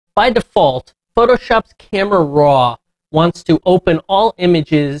By default, Photoshop's Camera Raw wants to open all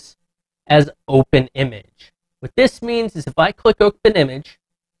images as open image. What this means is if I click open image,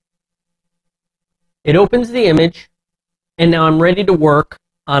 it opens the image, and now I'm ready to work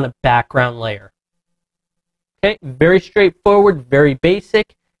on a background layer. Okay, very straightforward, very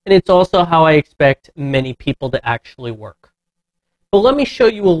basic, and it's also how I expect many people to actually work. But let me show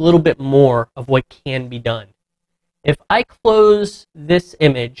you a little bit more of what can be done. If I close this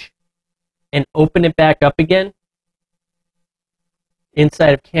image and open it back up again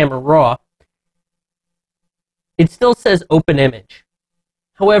inside of Camera Raw, it still says open image.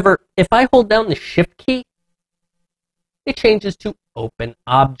 However, if I hold down the Shift key, it changes to open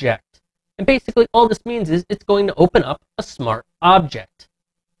object. And basically all this means is it's going to open up a smart object.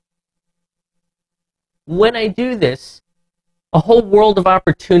 When I do this, a whole world of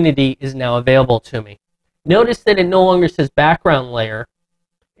opportunity is now available to me. Notice that it no longer says background layer.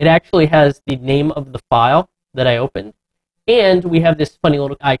 It actually has the name of the file that I opened. And we have this funny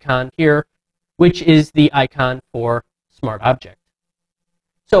little icon here, which is the icon for Smart Object.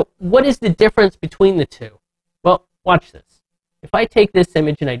 So what is the difference between the two? Well, watch this. If I take this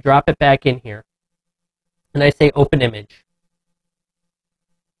image and I drop it back in here, and I say open image,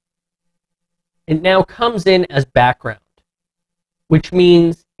 it now comes in as background, which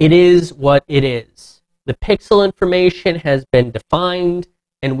means it is what it is. The pixel information has been defined,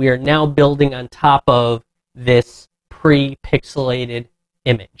 and we are now building on top of this pre-pixelated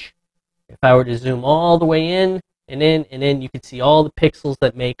image. If I were to zoom all the way in and in and in, you can see all the pixels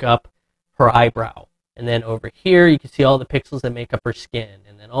that make up her eyebrow. And then over here, you can see all the pixels that make up her skin,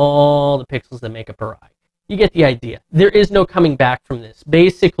 and then all the pixels that make up her eye. You get the idea. There is no coming back from this.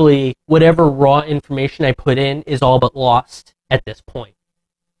 Basically, whatever raw information I put in is all but lost at this point.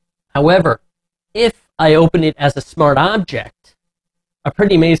 However, if I open it as a smart object, a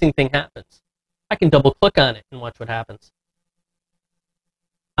pretty amazing thing happens. I can double click on it and watch what happens.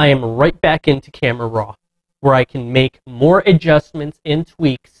 I am right back into Camera Raw, where I can make more adjustments and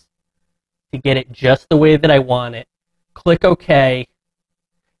tweaks to get it just the way that I want it. Click OK.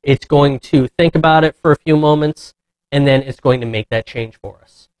 It's going to think about it for a few moments, and then it's going to make that change for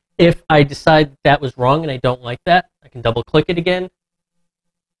us. If I decide that was wrong and I don't like that, I can double click it again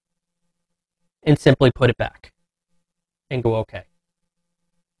and simply put it back and go OK.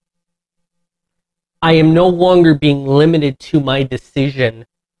 I am no longer being limited to my decision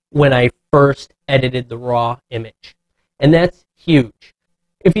when I first edited the raw image. And that's huge.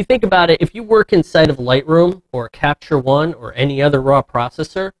 If you think about it, if you work inside of Lightroom or Capture One or any other raw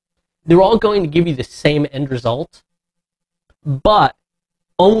processor, they're all going to give you the same end result, but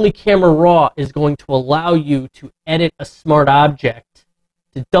only Camera Raw is going to allow you to edit a smart object,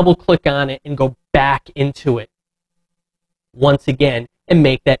 to double click on it and go back into it once again and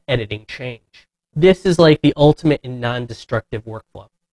make that editing change. This is like the ultimate in non-destructive workflow.